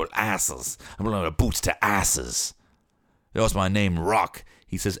 Something with asses. I'm going to boots to asses. That's my name, Rock.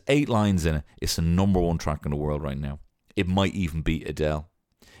 He says 8 lines in it. It's the number 1 track in the world right now. It might even beat Adele.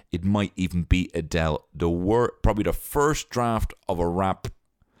 Probably the first draft of a rap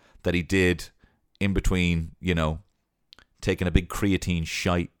that he did in between, you know, taking a big creatine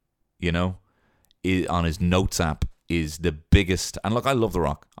shite, you know, on his notes app is the biggest. And look, I love The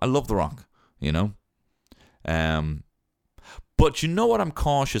Rock. You know. But you know what I'm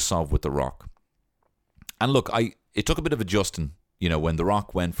cautious of with The Rock? And look, it took a bit of adjusting, you know, when The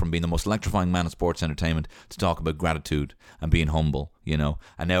Rock went from being the most electrifying man in sports entertainment to talk about gratitude and being humble, you know.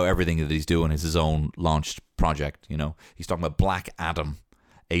 And now everything that he's doing is his own launched project, you know. He's talking about Black Adam,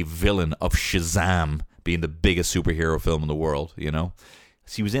 a villain of Shazam, being the biggest superhero film in the world, you know.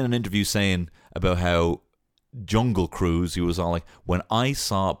 So he was in an interview saying about how Jungle Cruise, he was all like, when I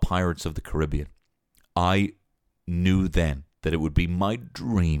saw Pirates of the Caribbean, I knew then that it would be my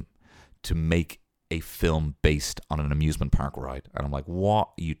dream to make a film based on an amusement park ride. And I'm like, what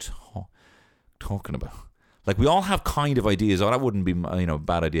are you talking about? Like, we all have kind of ideas. Oh, that wouldn't be, you know, a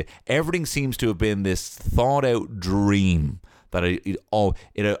bad idea. Everything seems to have been this thought out dream that it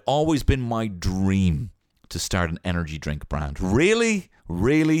had always been my dream to start an energy drink brand. Really?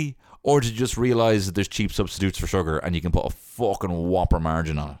 Or to just realize that there's cheap substitutes for sugar and you can put a fucking whopper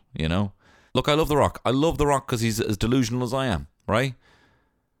margin on it, you know? Look, I love The Rock. I love The Rock because he's as delusional as I am, right?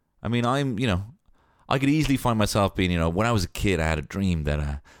 I mean, you know, I could easily find myself being, you know, when I was a kid, I had a dream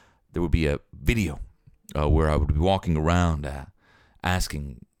that there would be a video where I would be walking around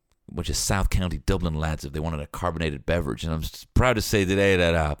asking a bunch of South County Dublin lads if they wanted a carbonated beverage. And I'm just proud to say today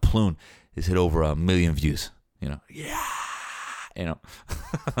that Plune has hit over 1 million views, you know. Yeah! You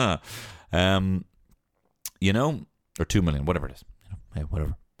know. You know, or 2 million, whatever it is. You know, hey,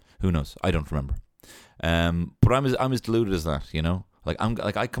 whatever. Who knows? I don't remember. But I'm as deluded as that, you know.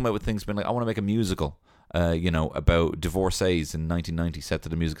 I come out with things being like, I want to make a musical, you know, about divorcees in 1990 set to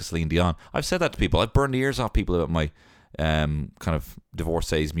the music of Celine Dion. I've said that to people. I've burned the ears off people about my kind of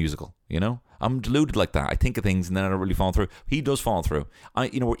divorcees musical, you know. I'm deluded like that. I think of things and then I don't really fall through. He does fall through.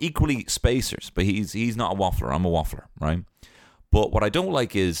 You know, we're equally spacers, but he's not a waffler. I'm a waffler, right? But what I don't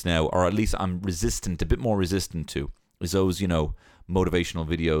like is now, or at least I'm a bit more resistant to, is those, you know, motivational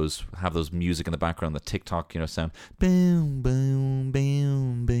videos, have those music in the background, the TikTok, you know, sound, boom, boom,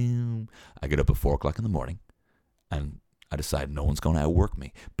 boom, boom, boom. I get up at 4 o'clock in the morning, and I decide no one's going to outwork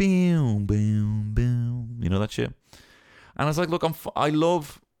me. Boom, boom, boom. You know that shit? And I was like, look, I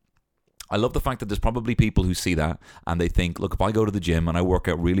love the fact that there's probably people who see that and they think, look, if I go to the gym and I work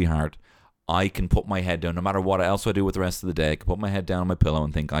out really hard, I can put my head down, no matter what else I do with the rest of the day, I can put my head down on my pillow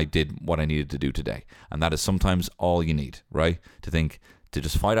and think I did what I needed to do today. And that is sometimes all you need, right? To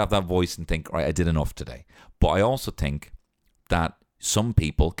just fight off that voice and think, right, I did enough today. But I also think that some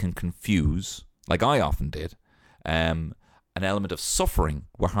people can confuse, like I often did, an element of suffering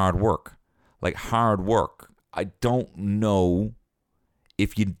with hard work. Like hard work, I don't know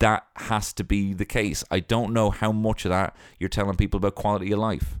if that has to be the case. I don't know how much of that you're telling people about quality of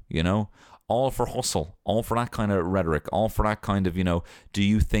life, you know? All for hustle, all for that kind of rhetoric, all for that kind of, do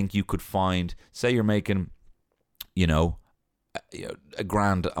you think you could find, say you're making,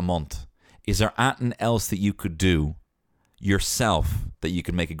 $1,000 a month. Is there anything else that you could do yourself that you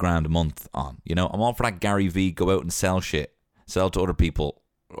could make $1,000 a month on? I'm all for that Gary V, go out and sell shit, sell to other people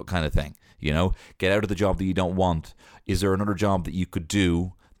kind of thing, get out of the job that you don't want. Is there another job that you could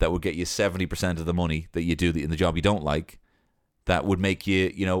do that would get you 70% of the money that you do in the job you don't like? That would make you,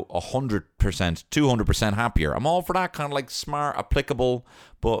 100%, 200% happier. I'm all for that kind of like smart, applicable,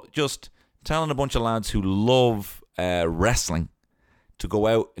 but just telling a bunch of lads who love wrestling to go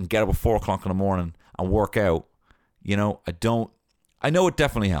out and get up at 4 o'clock in the morning and work out, I know it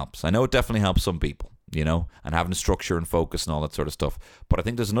definitely helps. I know it definitely helps some people, and having structure and focus and all that sort of stuff. But I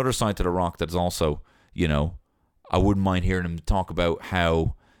think there's another side to the rock that is also, I wouldn't mind hearing him talk about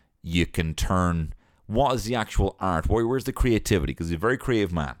how you can turn... What is the actual art? Where's the creativity? Because he's a very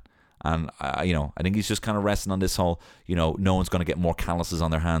creative man. And, I think he's just kind of resting on this whole, no one's going to get more calluses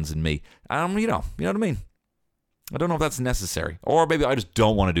on their hands than me. You know what I mean? I don't know if that's necessary. Or maybe I just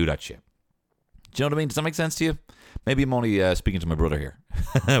don't want to do that shit. Do you know what I mean? Does that make sense to you? Maybe I'm only speaking to my brother here.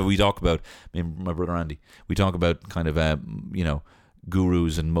 We talk about, me and my brother Andy, we talk about kind of,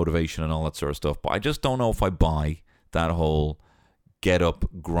 gurus and motivation and all that sort of stuff. But I just don't know if I buy that whole get up,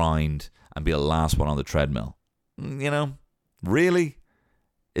 grind, and be the last one on the treadmill. Really?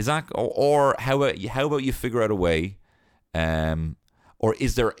 Is that, or how about you figure out a way, or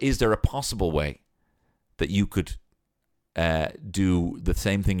is there a possible way that you could do the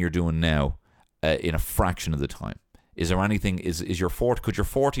same thing you're doing now in a fraction of the time? Is there anything? Could your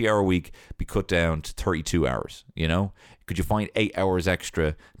 40-hour week be cut down to 32 hours? Could you find 8 hours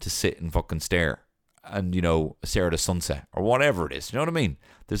extra to sit and fucking stare? And, stare at a sunset or whatever it is. You know what I mean?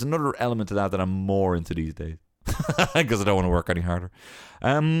 There's another element to that I'm more into these days because I don't want to work any harder.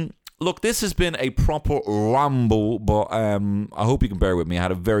 Look, this has been a proper ramble, but I hope you can bear with me. I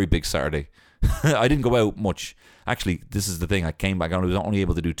had a very big Saturday. I didn't go out much. Actually, this is the thing. I came back. I was only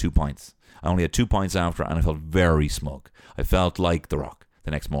able to do 2 pints. I only had 2 pints after, and I felt very smug. I felt like The Rock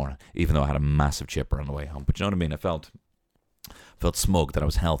the next morning, even though I had a massive chipper on the way home. But you know what I mean? I felt smug that I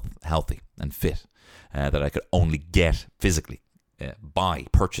was healthy and fit. That I could only get physically,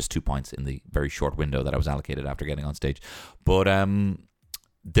 purchase 2 pints in the very short window that I was allocated after getting on stage. But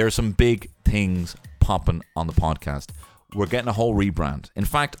there's some big things popping on the podcast. We're getting a whole rebrand. In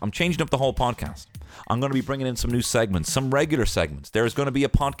fact, I'm changing up the whole podcast. I'm going to be bringing in some new segments, some regular segments. There's going to be a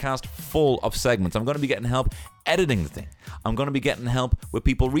podcast full of segments. I'm going to be getting help editing the thing. I'm going to be getting help with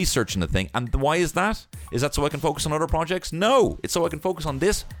people researching the thing. And why is that? Is that so I can focus on other projects? No, it's so I can focus on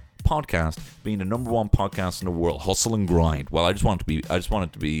this podcast being the number one podcast in the world. Hustle and grind. Well, I just want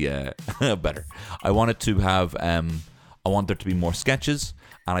it to be better. I want it to have I want there to be more sketches,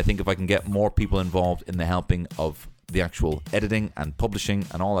 and I think if I can get more people involved in the helping of the actual editing and publishing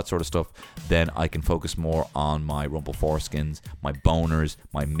and all that sort of stuff, then I can focus more on my rumple foreskins, my boners,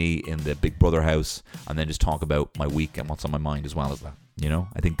 my me in the Big Brother house, and then just talk about my week and what's on my mind as well as that.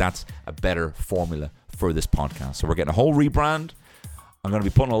 I think that's a better formula for this podcast. So we're getting a whole rebrand. I'm going to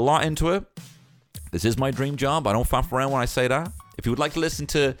be putting a lot into it. This is my dream job. I don't faff around when I say that. If you would like to listen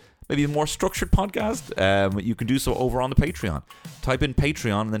to maybe a more structured podcast, you can do so over on the Patreon. Type in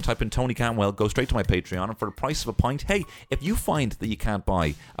Patreon and then type in Tony Cantwell. Go straight to my Patreon. And for the price of a pint, hey, if you find that you can't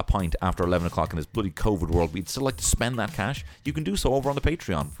buy a pint after 11 o'clock in this bloody COVID world, but you'd still like to spend that cash, you can do so over on the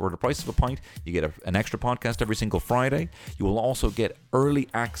Patreon. For the price of a pint, you get an extra podcast every single Friday. You will also get early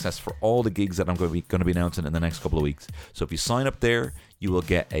access for all the gigs that I'm going to be announcing in the next couple of weeks. So if you sign up there, you will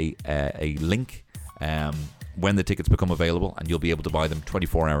get a link when the tickets become available, and you'll be able to buy them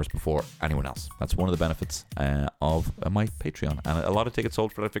 24 hours before anyone else. That's one of the benefits of my Patreon. And a lot of tickets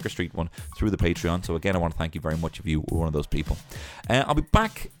sold for that Vicar Street one through the Patreon. So again, I want to thank you very much if you were one of those people. I'll be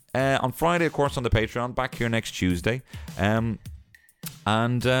back on Friday, of course, on the Patreon. Back here next Tuesday.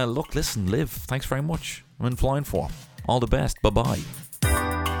 Look, listen, live. Thanks very much. I'm in flying form. All the best. Bye-bye.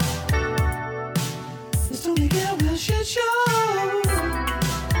 only get well shit show.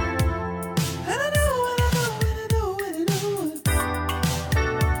 And I know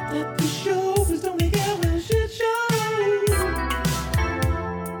that the show is only get well shit show.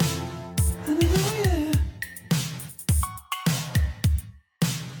 And I know, yeah.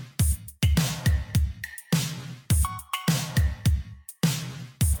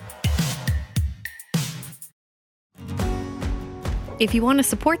 If you want to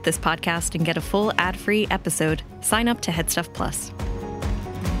support this podcast and get a full ad-free episode, sign up to Headstuff Plus.